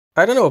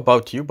I don't know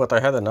about you, but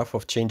I had enough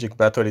of changing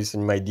batteries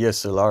in my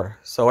DSLR,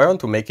 so I want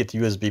to make it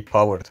USB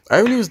powered.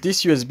 I will use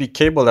this USB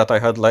cable that I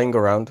had lying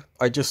around.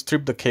 I just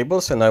stripped the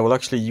cables and I will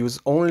actually use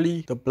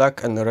only the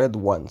black and red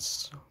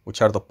ones,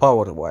 which are the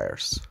power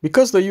wires.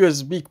 Because the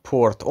USB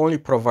port only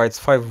provides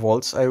 5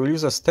 volts, I will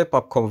use a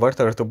step-up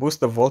converter to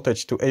boost the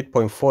voltage to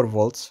 8.4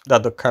 volts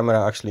that the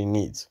camera actually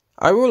needs.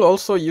 I will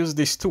also use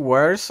these two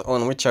wires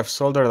on which I've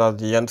soldered at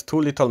the end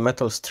two little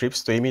metal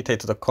strips to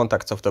imitate the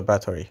contacts of the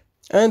battery.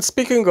 And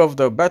speaking of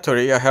the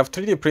battery, I have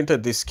 3D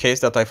printed this case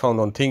that I found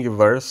on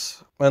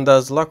Thingiverse, and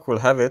as luck will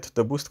have it,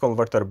 the boost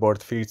converter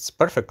board fits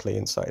perfectly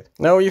inside.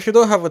 Now, if you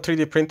don't have a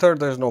 3D printer,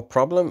 there's no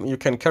problem. You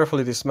can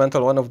carefully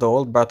dismantle one of the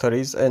old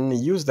batteries and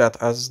use that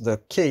as the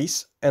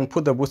case and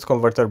put the boost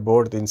converter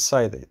board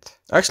inside it.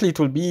 Actually, it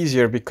will be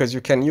easier because you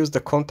can use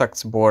the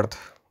contacts board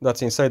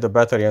that's inside the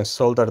battery and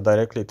solder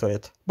directly to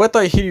it. But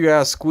I hear you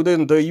ask,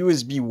 wouldn't the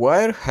USB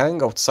wire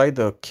hang outside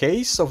the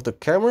case of the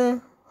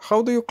camera?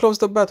 How do you close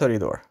the battery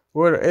door?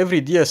 Where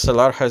every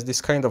DSLR has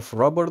this kind of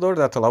rubber door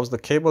that allows the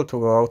cable to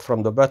go out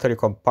from the battery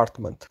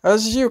compartment.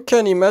 As you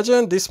can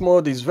imagine, this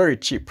mode is very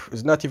cheap,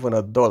 it's not even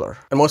 $1.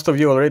 And most of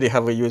you already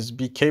have a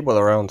USB cable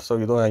around, so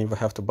you don't even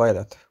have to buy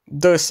that.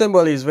 The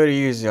assembly is very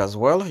easy as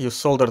well. You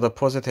solder the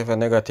positive and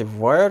negative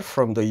wire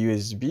from the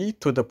USB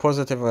to the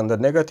positive and the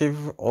negative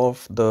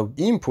of the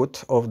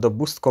input of the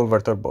boost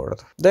converter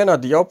board. Then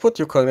at the output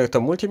you connect a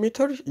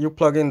multimeter, you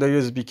plug in the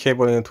USB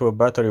cable into a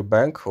battery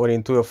bank or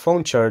into a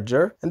phone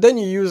charger, and then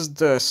you use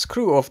the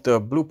screw of the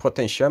blue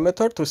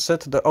potentiometer to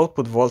set the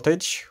output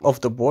voltage of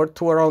the board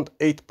to around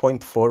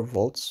 8.4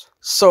 volts.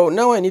 So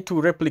now I need to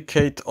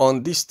replicate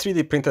on this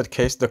 3D printed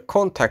case the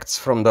contacts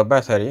from the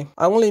battery.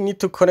 I only need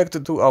to connect the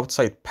two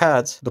outside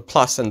pads, the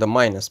plus and the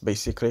minus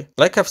basically.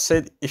 Like I've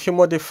said, if you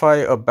modify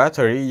a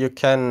battery, you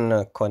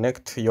can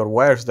connect your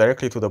wires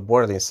directly to the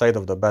board inside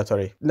of the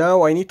battery.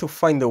 Now I need to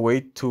find a way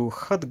to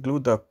hot glue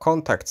the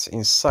contacts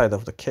inside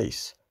of the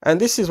case. And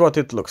this is what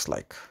it looks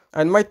like.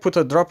 I might put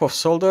a drop of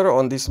solder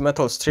on these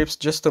metal strips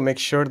just to make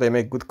sure they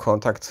make good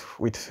contact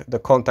with the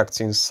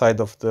contacts inside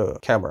of the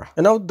camera.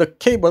 And now the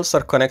cables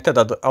are connected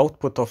at the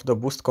output of the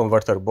boost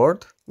converter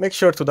board. Make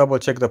sure to double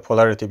check the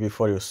polarity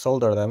before you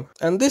solder them.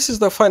 And this is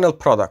the final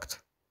product.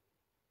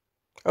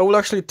 I will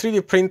actually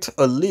 3D print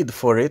a lid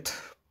for it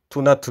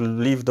to not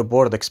leave the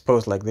board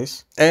exposed like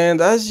this.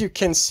 And as you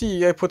can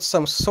see, I put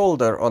some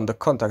solder on the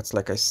contacts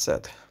like I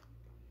said.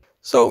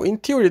 So in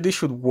theory this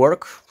should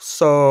work,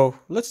 so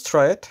let's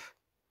try it.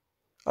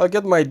 I'll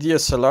get my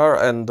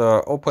DSLR and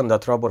open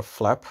that rubber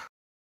flap.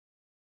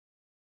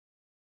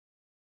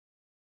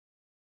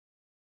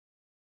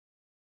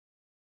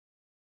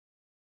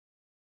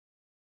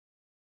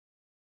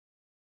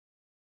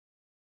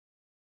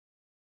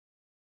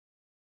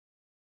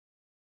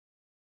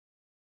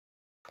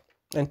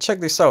 And check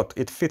this out,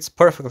 it fits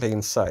perfectly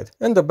inside.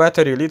 And the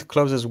battery lid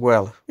closes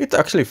well. It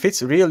actually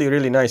fits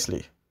really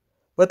nicely.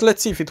 But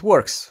let's see if it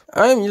works.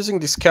 I'm using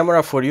this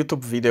camera for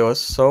YouTube videos,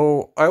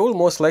 so I will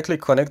most likely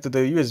connect the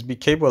USB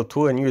cable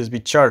to an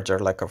USB charger,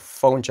 like a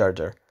phone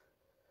charger.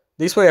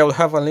 This way I will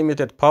have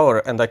unlimited power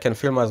and I can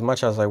film as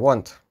much as I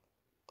want.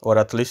 Or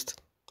at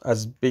least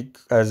as big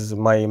as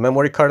my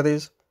memory card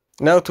is.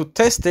 Now to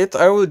test it,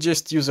 I will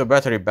just use a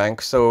battery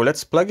bank, so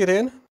let's plug it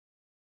in.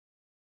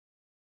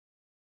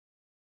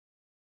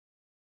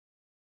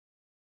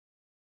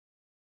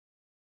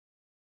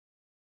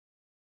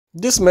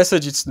 This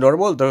message is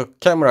normal, the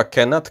camera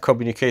cannot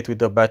communicate with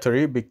the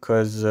battery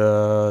because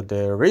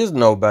there is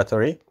no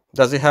battery.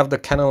 Does it have the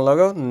Canon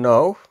logo?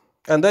 No.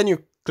 And then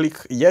you click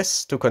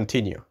yes to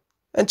continue.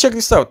 And check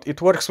this out,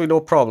 it works with no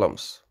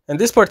problems. And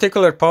this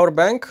particular power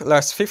bank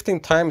lasts 15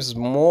 times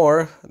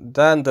more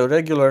than the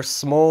regular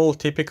small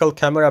typical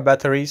camera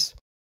batteries.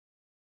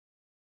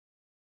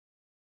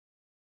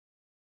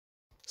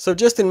 So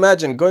just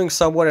imagine going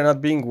somewhere and not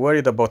being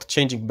worried about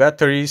changing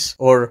batteries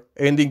or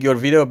ending your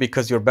video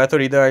because your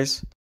battery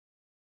dies.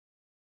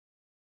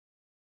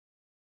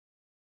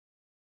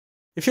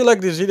 If you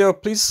like this video,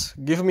 please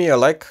give me a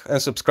like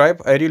and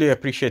subscribe, I really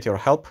appreciate your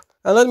help.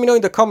 And let me know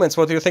in the comments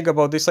what you think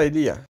about this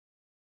idea.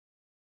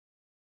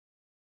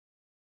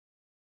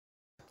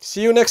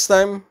 See you next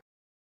time.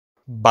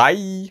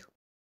 Bye!